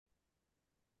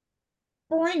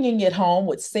Bringing it home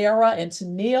with Sarah and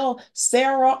Tennille.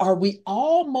 Sarah, are we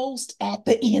almost at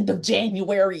the end of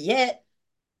January yet?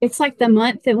 It's like the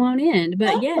month that won't end,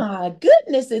 but Oh yeah, my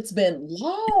goodness, it's been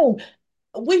long.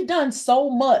 We've done so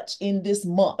much in this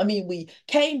month. I mean, we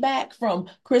came back from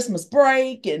Christmas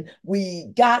break and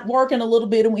we got working a little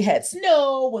bit and we had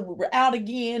snow and we were out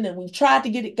again and we've tried to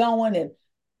get it going and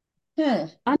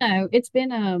I know it's been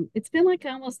like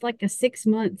almost like a 6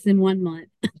 months in 1 month.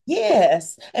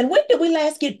 yes. And when did we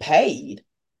last get paid?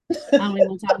 I don't even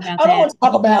want to talk about I don't want that.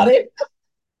 to talk about it.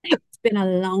 It's been a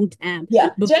long time Yeah,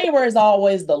 before. January is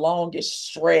always the longest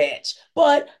stretch.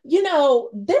 But, there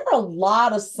are a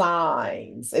lot of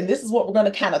signs, and this is what we're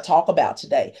going to kind of talk about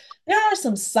today. There are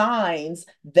some signs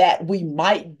that we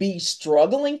might be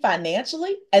struggling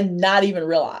financially and not even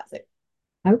realize it.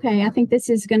 Okay, I think this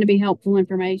is going to be helpful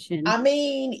information. I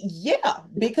mean, yeah,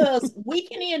 because we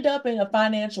can end up in a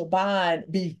financial bind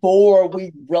before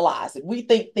we realize it. We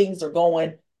think things are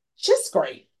going just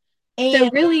great. So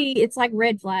And really, it's like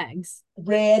red flags.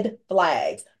 red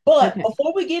flags. But Okay,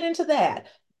 before we get into that,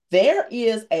 there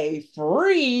is a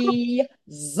free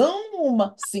Zoom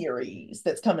series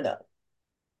that's coming up.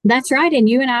 that's right. And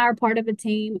you and I are part of a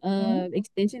team Mhm. of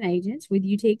extension agents with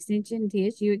UT Extension,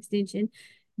 TSU Extension,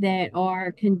 that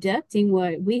are conducting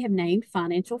what we have named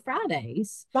Financial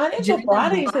Fridays Financial during the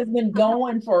Fridays has been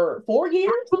going for 4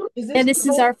 years. Is And this this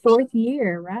is four? our fourth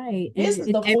year, right? And This is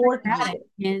it's the every fourth year. Friday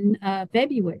in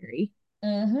February.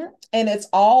 And it's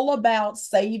all about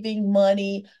saving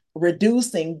money,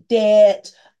 reducing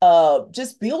debt,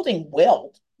 just building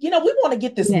wealth. We want to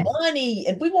get this Yeah, money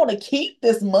and we want to keep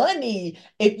this money.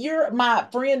 If you're my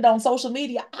friend on social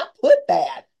media, I put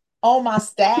that on my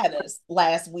status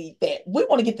last week that we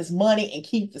want to get this money and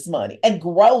keep this money and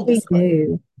grow we this money.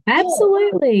 do. Yeah,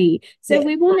 Absolutely. So yeah.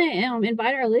 we want to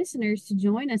invite our listeners to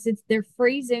join us. They're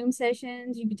free Zoom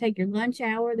sessions. You can take your lunch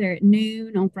hour. They're at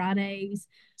noon on Fridays.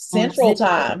 Central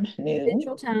time, noon.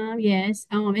 Central Time, yes.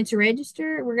 And to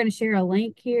register, we're going to share a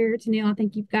link here to Neil. I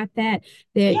think you've got that.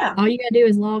 That Yeah. all you got to do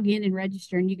is log in and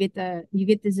register, and you get the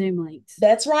Zoom links.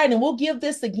 That's right. And we'll give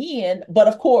this again. But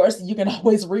of course, you can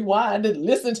always rewind and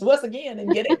listen to us again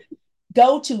and get it.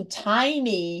 Go to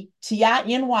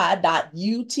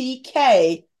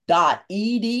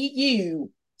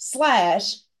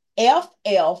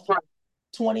tiny.utk.edu/FF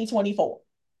 2024.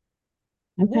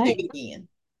 We'll Okay, give it again.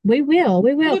 we will.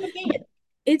 We We'll will. give it But again.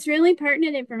 it's really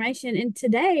pertinent information. And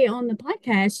today on the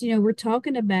podcast, we're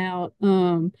talking about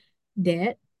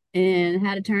debt and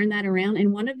how to turn that around.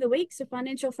 And one of the weeks of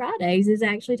Financial Fridays is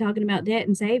actually talking about debt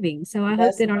and savings. So I hope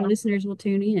That's that our listeners will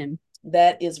tune in.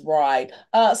 That is right.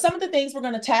 Some of the things we're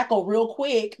going to tackle real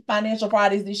quick, Financial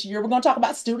Fridays this year, we're going to talk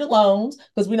about student loans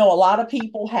because we know a lot of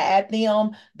people had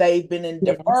them. They've been in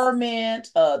Yes.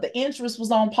 deferment. The interest was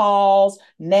on pause.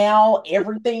 Now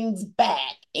everything's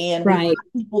back. And we've Right.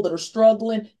 got people that are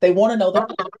struggling. They want to know their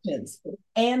options.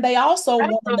 And they also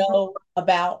want to know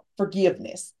about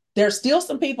forgiveness. There's still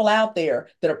some people out there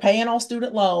that are paying on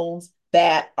student loans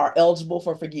that are eligible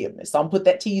for forgiveness. So I'm put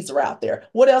that teaser out there.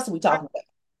 What else are we talking about?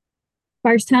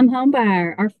 First time home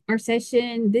buyer. Our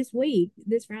session this week,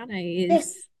 this Friday, is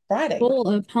Yes, Friday. full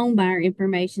of home buyer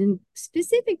information,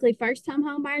 specifically first time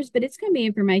home buyers, but it's going to be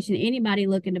information anybody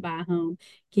looking to buy a home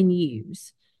can use.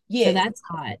 So Yes, that's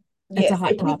hot. That's a yes.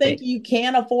 hot If you think topic. you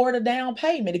can afford a down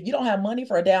payment, if you don't have money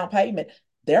for a down payment,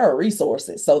 there are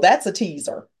resources. So that's a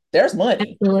teaser. There's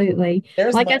money. Absolutely.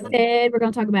 There's Like I money. said, we're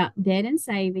going to talk about debt and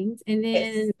savings. And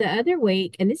then Yes. the other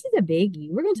week, and this is a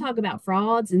biggie, we're going to talk about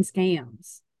frauds and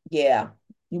scams. Yeah.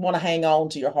 You want to hang on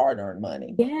to your hard-earned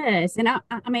money. Yes, and I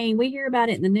mean we hear about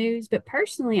it in the news, but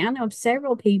personally, I know of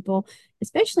several people,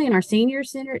 especially in our senior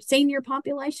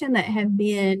population, that have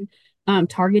been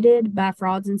targeted by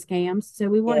frauds and scams. So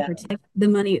we want to Yeah. protect the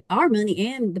money, our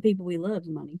money, and the people we love's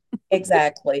money.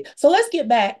 Exactly. So let's get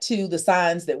back to the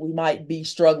signs that we might be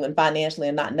struggling financially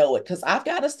and not know it. Because I've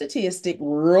got a statistic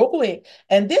real quick,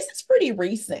 and this is pretty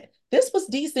recent. This was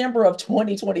December of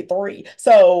 2023.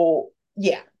 So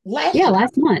yeah, Yeah,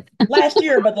 last month. last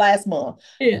year, but last month.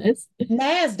 Yes.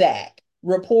 NASDAQ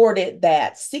reported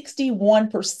that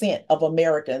 61% of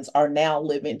Americans are now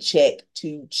living check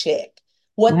to check.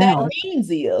 What that Wow. means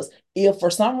is if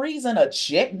for some reason a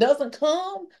check doesn't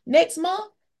come next month,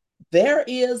 there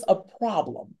is a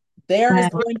problem. There is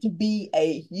Wow. going to be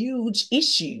a huge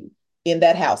issue in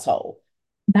that household.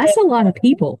 And That's a lot of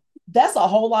people. that's a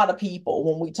whole lot of people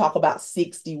when we talk about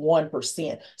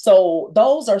 61%. So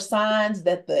those are signs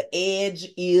that the edge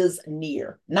is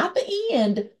near, not the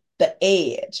end, the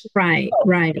edge. Right, So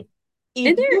right. if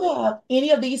And there you have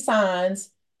any of these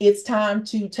signs, it's time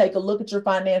to take a look at your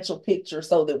financial picture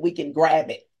so that we can grab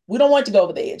it. We don't want it to go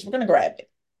over the edge. We're going to grab it.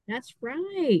 That's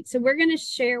right. So we're going to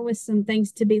share with some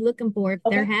things to be looking for. If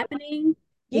they're Okay. happening,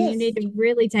 then you Yes. need to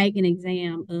really take an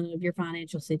exam of your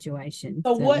financial situation.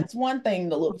 So So, what's one thing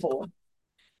to look for?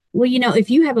 well, if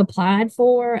you have applied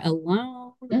for a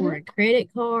loan or a Hmm.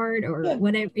 credit card or Yeah.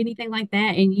 whatever, anything like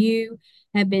that, and you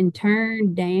have been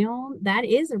turned down, that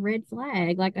is a red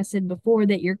flag. Like I said before,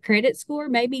 that your credit score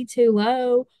may be too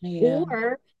low Yeah.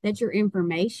 or that your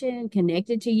information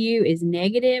connected to you is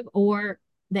negative or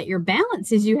that your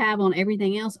balances you have on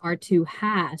everything else are too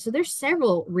high. So there's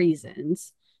several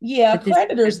reasons Yeah, that this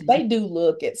creditors, happens. they do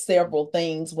look at several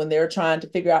things when they're trying to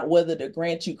figure out whether to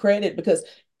grant you credit because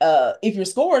if your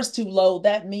score is too low,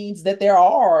 that means that there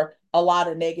are a lot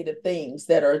of negative things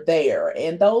that are there.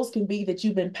 And those can be that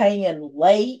you've been paying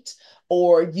late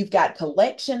or you've got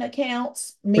collection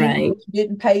accounts, meaning Right. that you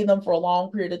didn't pay them for a long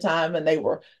period of time and they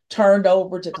were turned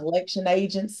over to collection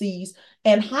agencies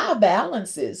and high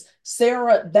balances.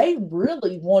 Sarah, they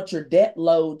really want your debt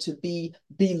load to be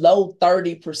below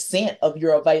 30% of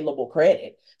your available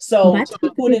credit. Well, So that's to good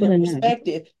for put it people in to know.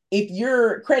 perspective, if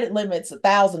your credit limit's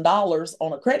 $1,000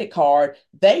 on a credit card,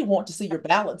 they want to see your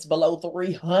balance below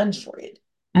 300.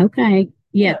 Okay. Yeah.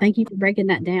 Yeah. Thank you for breaking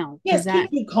that down because Yes,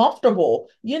 keep that, you comfortable.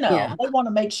 yeah. They want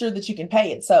to make sure that you can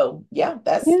pay it. So yeah, Yeah.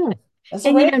 that's a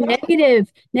And red flag.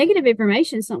 negative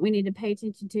information is something we need to pay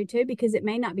attention to too, because it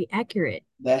may not be accurate.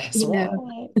 That's You know,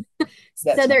 right.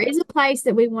 so That's there right. is a place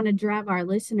that we want to drive our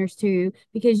listeners to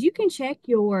because you can check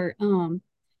your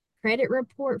credit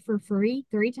report for free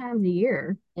 3 times a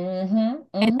year. Mm-hmm.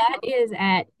 And Mm-hmm. that is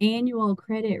at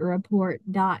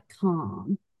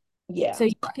annualcreditreport.com. Yeah. So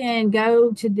you can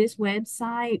go to this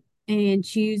website and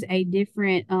choose a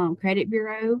different credit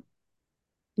bureau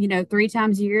 3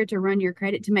 times a year to run your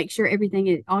credit to make sure everything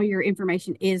is all your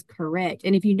information is correct.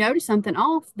 And if you notice something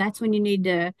off, that's when you need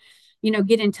to,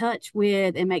 get in touch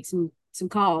with and make some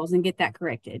calls and get that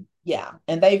corrected. Yeah,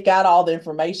 and they've got all the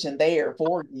information there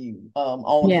for you on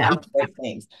how Yeah. to break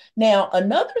things. Now,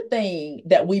 another thing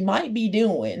that we might be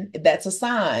doing that's a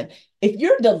sign if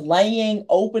you're delaying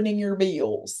opening your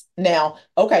bills. Now,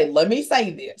 okay, let me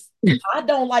say this. I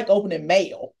don't like opening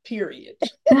mail, period.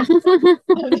 I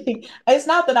mean, it's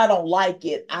not that I don't like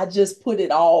it. I just put it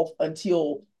off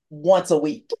until once a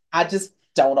week. I just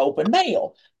don't open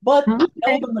mail. But I know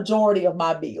Okay. the majority of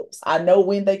my bills. I know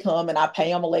when they come and I pay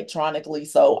them electronically.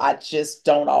 So I just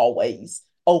don't always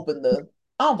open the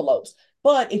envelopes.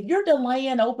 But if you're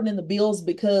delaying opening the bills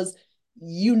because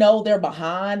you know they're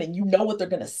behind and you know what they're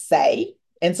going to say,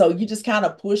 and so you just kind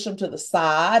of push them to the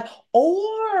side,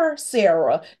 or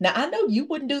Sarah, now I know you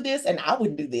wouldn't do this and I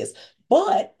wouldn't do this,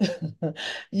 but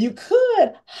you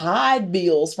could hide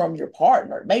bills from your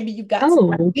partner. Maybe you've got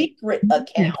some Oh, secret yeah.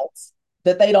 accounts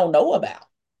that they don't know about.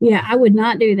 Yeah, I would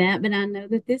not do that, but I know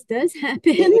that this does happen.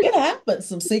 It happens.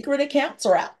 Some secret accounts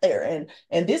are out there,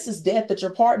 and this is debt that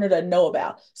your partner doesn't know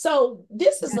about. So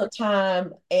this is a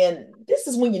time, and this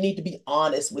is when you need to be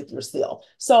honest with yourself.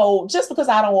 So just because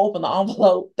I don't open the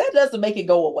envelope, that doesn't make it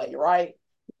go away, right?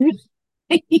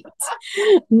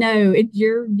 No,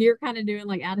 you're kind of doing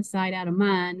like out of sight, out of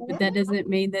mind, but that Mhm. doesn't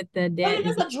mean that the Put debt it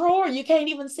is in the drawer. You can't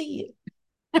even see it.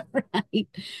 right.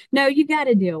 No, you got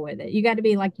to deal with it. You got to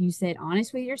be, like you said,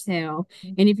 honest with yourself.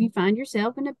 And if you find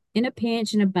yourself in a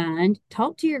pinch, in a bind,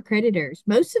 talk to your creditors.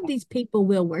 Most of these people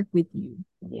will work with you,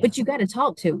 Yeah. but you got to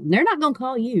talk to them. They're not going to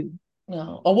call you,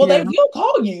 No. Oh, well, you they know. will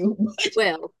call you.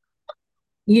 Well,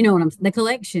 you know what I'm the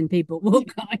collection people will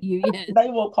call you. Yes. They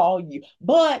will call you,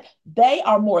 but they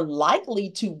are more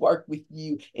likely to work with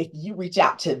you if you reach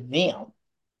out to them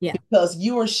Yeah. because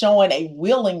you are showing a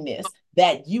willingness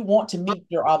that you want to meet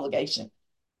your obligation.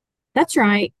 That's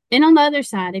right. And on the other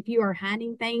side, if you are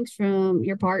hiding things from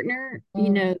your partner,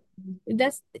 Mhm.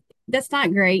 that's that's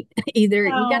not great either.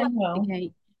 You got to No, no.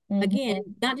 communicate. Again,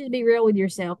 Mhm. not just be real with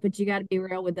yourself, but you got to be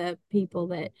real with the people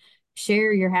that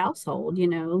share your household,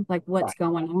 like what's Right.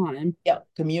 going on. Yep.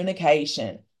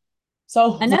 Communication.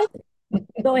 So, Another,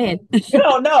 go ahead.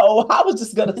 no, no, I was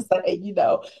just going to say,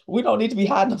 we don't need to be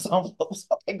hiding those envelopes.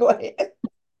 Okay, go ahead.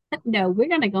 No, we're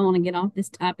gonna go on and get off this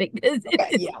topic because it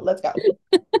Okay, is yeah, let's go.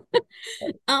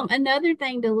 another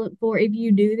thing to look for if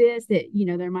you do this that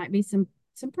there might be some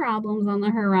problems on the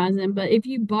horizon, but if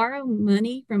you borrow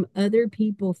money from other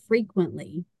people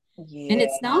frequently, and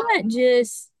it's Yeah. not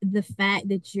just the fact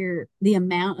that the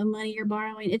amount of money you're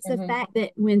borrowing, it's the Mhm. fact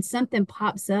that when something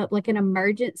pops up, like an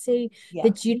emergency, Yeah.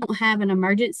 that you don't have an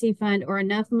emergency fund or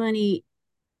enough money,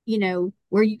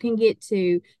 where you can get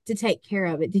to take care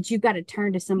of it, that you've got to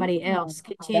turn to somebody Yeah, else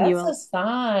that's continually. a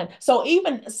sign. So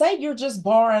even say you're just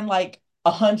borrowing like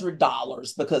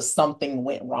 $100 because something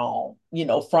went wrong,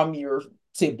 from your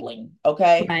sibling,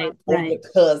 okay, Right, or your right.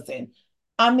 cousin.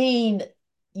 I mean,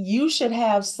 you should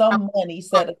have some money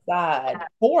set aside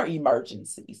for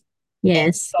emergencies. And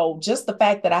Yes, so just the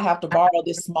fact that I have to borrow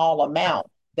this small amount,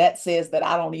 that says that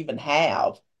I don't even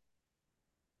have,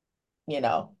 you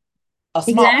know, a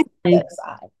small exactly. set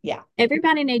aside. Yeah.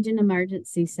 Everybody needs an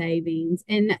emergency savings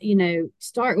and,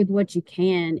 start with what you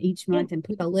can each Yeah. month and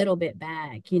put a little bit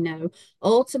back.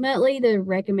 Ultimately, the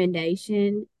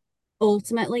recommendation,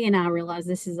 ultimately, and I realize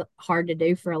this is hard to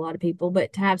do for a lot of people,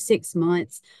 but to have 6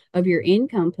 months of your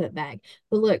income put back.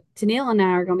 But look, Tennille and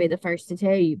I are going to be the first to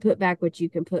tell you, put back what you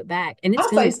can put back, and it's I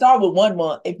say going start with 1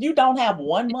 month. If you don't have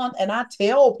 1 month, and I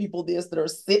tell people this that are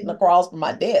sitting to, across from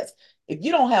my desk, if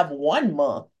you don't have 1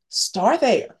 month, start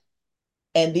there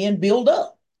and then build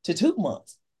up to 2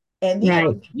 months and then,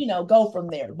 right. go from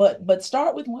there. But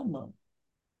start with 1 month.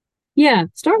 Yeah,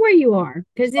 start where you are.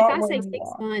 Because if Start I where say you six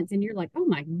are. months and you're like, oh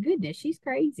my goodness, she's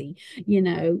crazy,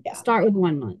 Yeah. start with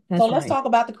 1 month. So That's let's right. talk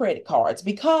about the credit cards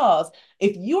because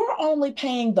if you're only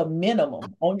paying the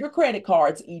minimum on your credit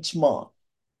cards each month,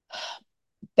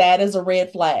 that is a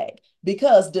red flag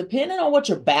because depending on what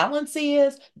your balance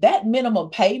is, that minimum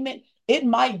payment, it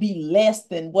might be less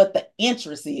than what the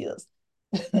interest is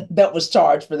that was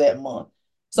charged for that month.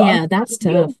 So I mean, Yeah, that's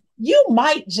you tough. you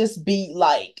might just be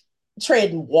like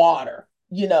treading water,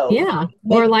 Yeah.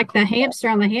 Or making. like the hamster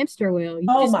on the hamster wheel. You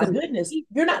Oh just my go goodness, keep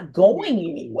you're not spinning. going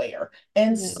anywhere.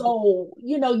 And No. so,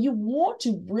 you want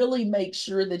to really make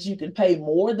sure that you can pay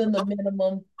more than the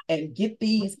minimum and get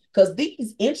these, because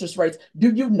these interest rates,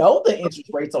 do you know the interest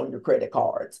rates on your credit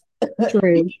cards? If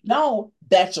True. you don't,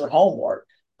 that's your homework,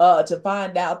 to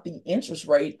find out the interest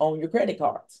rate on your credit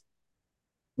cards.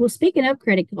 Well, speaking of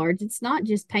credit cards, it's not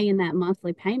just paying that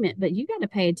monthly payment, but you got to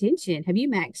pay attention. Have you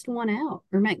maxed one out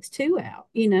or maxed two out?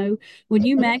 When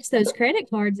you max those credit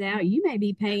cards out, you may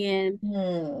be paying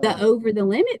the Hmm. over the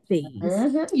limit fees.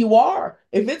 You are.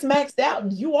 If it's maxed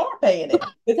out, you are paying it.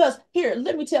 Because here,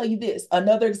 let me tell you this.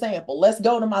 Another example. Let's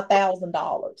go to my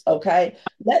 $1,000. Okay.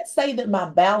 Let's say that my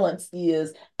balance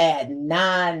is at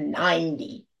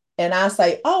 990. And I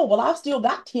say, oh, well, I've still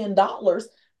got $10.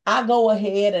 I go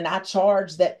ahead and I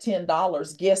charge that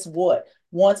 $10. Guess what?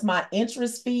 Once my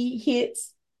interest fee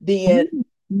hits, then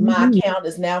my Mm-hmm. account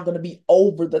is now going to be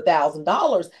over the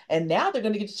 $1,000. And now they're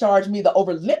going to get to charge me the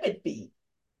over limit fee.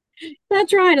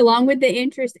 That's right, along with the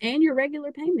interest and your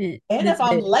regular payment And if that's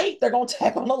I'm due. late, they're gonna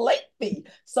tack on a late fee.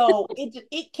 So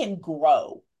it can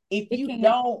grow. If It you can.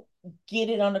 don't get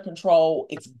it under control,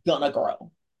 it's gonna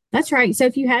grow. That's right. So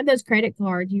if you have those credit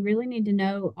cards, you really need to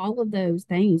know all of those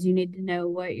things. You need to know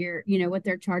what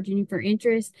they're charging you for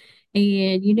interest,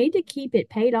 and you need to keep it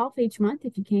paid off each month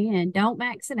if you can. Don't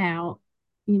max it out.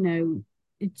 You know,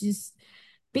 it just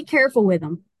be careful with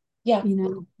them, Yeah. you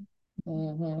know.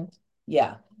 Hmm.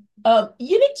 Yeah.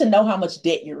 You need to know how much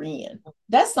debt you're in.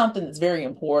 That's something that's very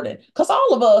important because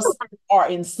all of us are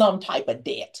in some type of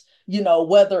debt.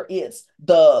 Whether it's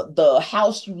the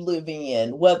house you live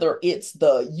in, whether it's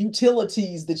the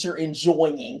utilities that you're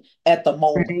enjoying at the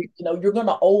moment. Right. You're going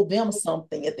to owe them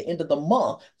something at the end of the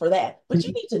month for that. But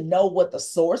you need to know what the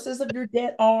sources of your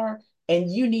debt are,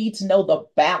 and you need to know the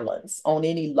balance on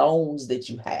any loans that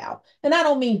you have. And I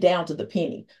don't mean down to the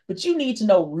penny, but you need to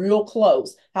know real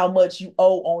close how much you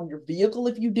owe on your vehicle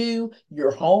if you do,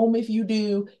 your home if you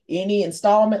do, any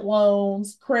installment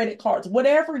loans, credit cards,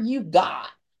 whatever you got.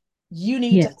 You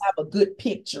need to Yes, have a good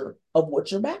picture of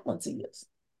what your balance is.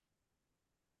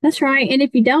 that's right. And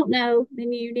if you don't know,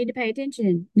 then you need to pay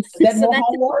attention. Is that So more that's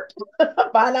homework?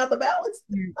 Find out the balance.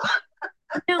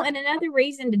 and another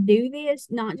reason to do this,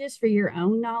 not just for your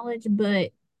own knowledge,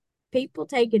 but people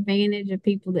take advantage of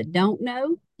people that don't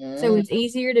know. So Mm, it's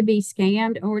easier to be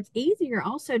scammed, or it's easier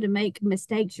also to make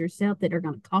mistakes yourself that are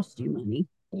going to cost you money.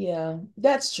 yeah,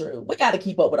 that's true. We got to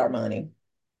keep up with our money.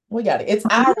 We got it. It's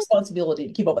our responsibility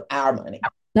to keep up with our money.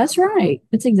 That's right.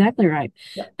 That's exactly right.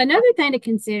 Yeah. Another thing to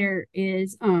consider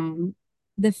is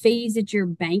the fees that your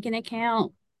banking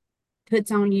account puts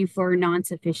on you for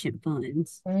non-sufficient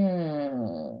funds.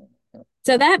 Mm.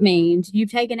 So that means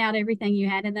you've taken out everything you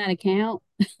had in that account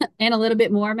and a little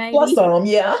bit more Plus maybe, some,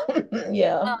 yeah.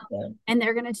 Yeah. um, Yeah. and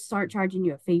they're going to start charging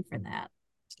you a fee for that.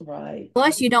 Right.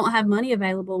 Plus, you don't have money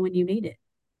available when you need it.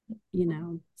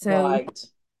 So Right.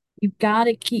 you got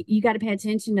to pay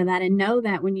attention to that and know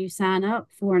that when you sign up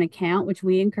for an account, which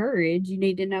we encourage, you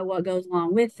need to know what goes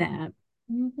along with that.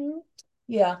 Hmm.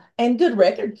 Yeah, and good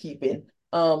record keeping.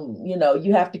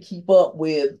 You have to keep up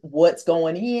with what's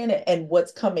going in and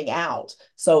what's coming out.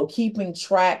 So keeping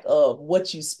track of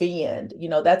what you spend,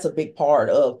 that's a big part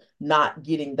of not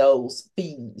getting those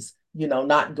fees.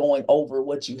 not going over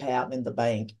what you have in the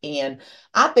bank. And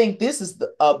I think this is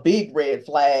a big red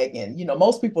flag. And,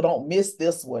 most people don't miss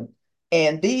this one.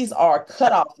 And these are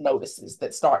cutoff notices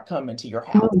that start coming to your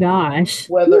Oh house, gosh.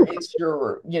 whether Whew. it's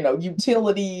your,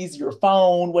 utilities, your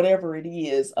phone, whatever it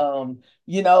is.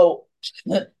 You know,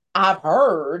 I've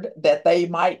heard that they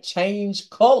might change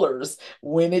colors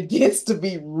when it gets to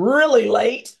be really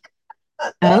late.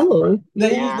 Oh, They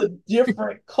use yeah. a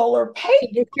different color To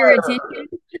get your paper attention.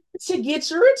 to get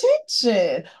your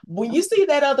attention. When you see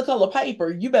that other color paper,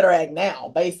 you better act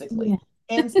now, basically. Yeah.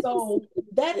 And so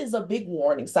that is a big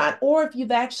warning sign. Or if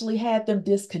you've actually had them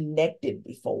disconnected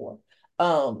before,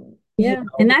 um, you Yeah.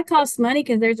 And know, that costs money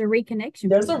because there's a reconnection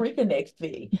there's a fee. reconnect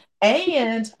fee.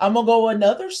 And I'm gonna go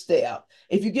another step.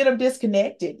 If you get them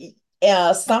disconnected,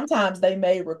 sometimes they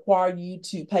may require you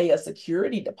to pay a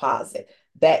security deposit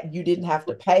that you didn't have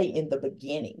to pay in the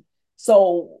beginning.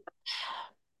 So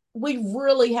we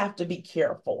really have to be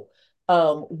careful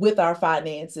with our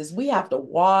finances. We have to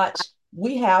watch.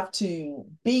 We have to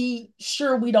be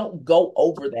sure we don't go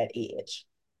over that edge.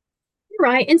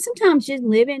 Right. And sometimes just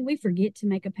living, we forget to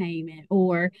make a payment.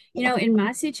 Or, Yeah. in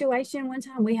my situation, one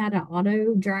time we had an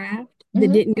auto draft that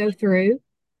Mhm. didn't go through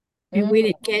and we Mhm.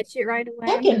 didn't catch it right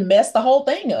That away. can mess the whole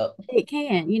thing up. It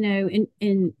can,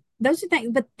 and those are things,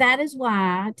 but that is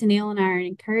why Tennille and I are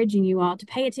encouraging you all to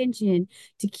pay attention,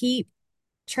 to keep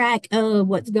track of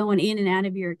what's going in and out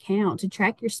of your account, to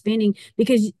track your spending,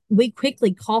 because we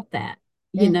quickly caught that,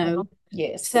 you Mhm. know.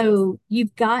 Yes. So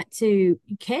you've got to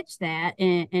catch that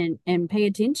and pay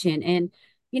attention. And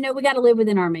we got to live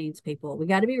within our means, people. We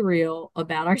got to be real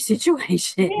about our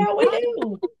situation. Yeah, we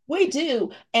do. We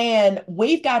do. And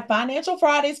we've got Financial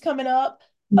Fridays coming up.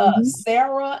 Mhm.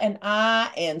 Sarah and I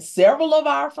and several of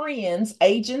our friends,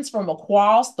 agents from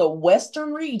across the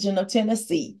western region of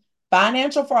Tennessee,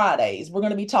 Financial Fridays. We're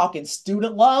going to be talking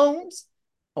student loans.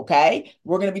 Okay.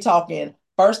 We're going to be talking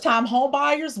first time home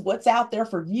buyers, what's out there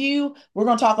for you. We're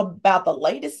going to talk about the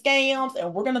latest scams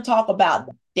and we're going to talk about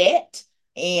debt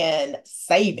and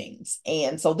savings.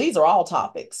 And so these are all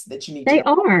topics that you need to They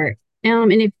know. are.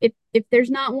 And if there's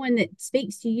not one that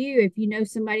speaks to you, if you know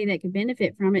somebody that could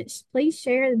benefit from it, please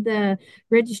share the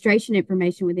registration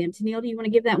information with them. Tennille, do you want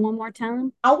to give that one more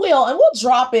time? I will, and we'll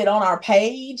drop it on our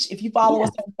page. If you follow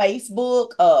us Yeah. on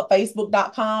Facebook,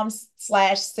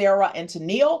 facebook.com/Sarah and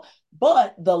Tennille.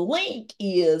 But the link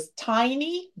is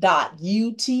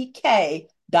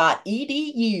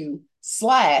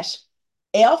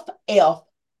tiny.utk.edu/FF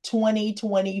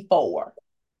 2024.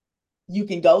 You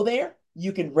can go there,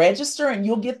 you can register, and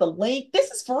you'll get the link. This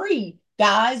is free,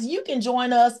 guys. You can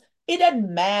join us. It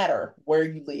doesn't matter where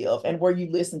you live and where you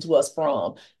listen to us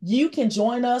from. You can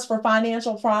join us for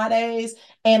Financial Fridays.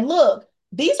 And look,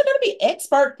 these are going to be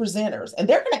expert presenters and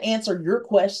they're going to answer your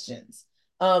questions.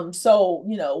 So,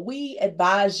 we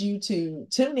advise you to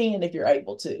tune in if you're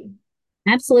able to.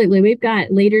 Absolutely. We've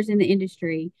got leaders in the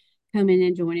industry coming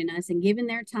and joining us and giving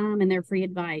their time and their free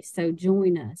advice. So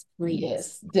join us, please.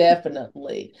 Yes,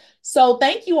 definitely. So,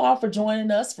 thank you all for joining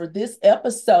us for this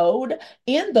episode.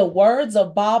 In the words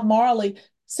of Bob Marley,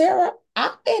 Sarah,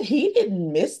 I bet he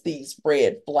didn't miss these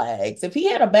red flags. If he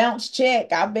had a bounce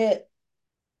check, I bet,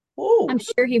 I'm ooh,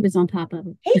 sure he was on top of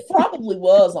it. he probably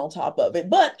was on top of it.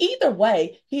 But either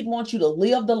way, he'd want you to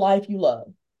live the life you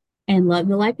love. And love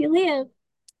the life you live.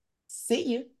 See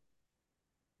you.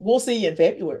 We'll see you in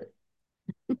February.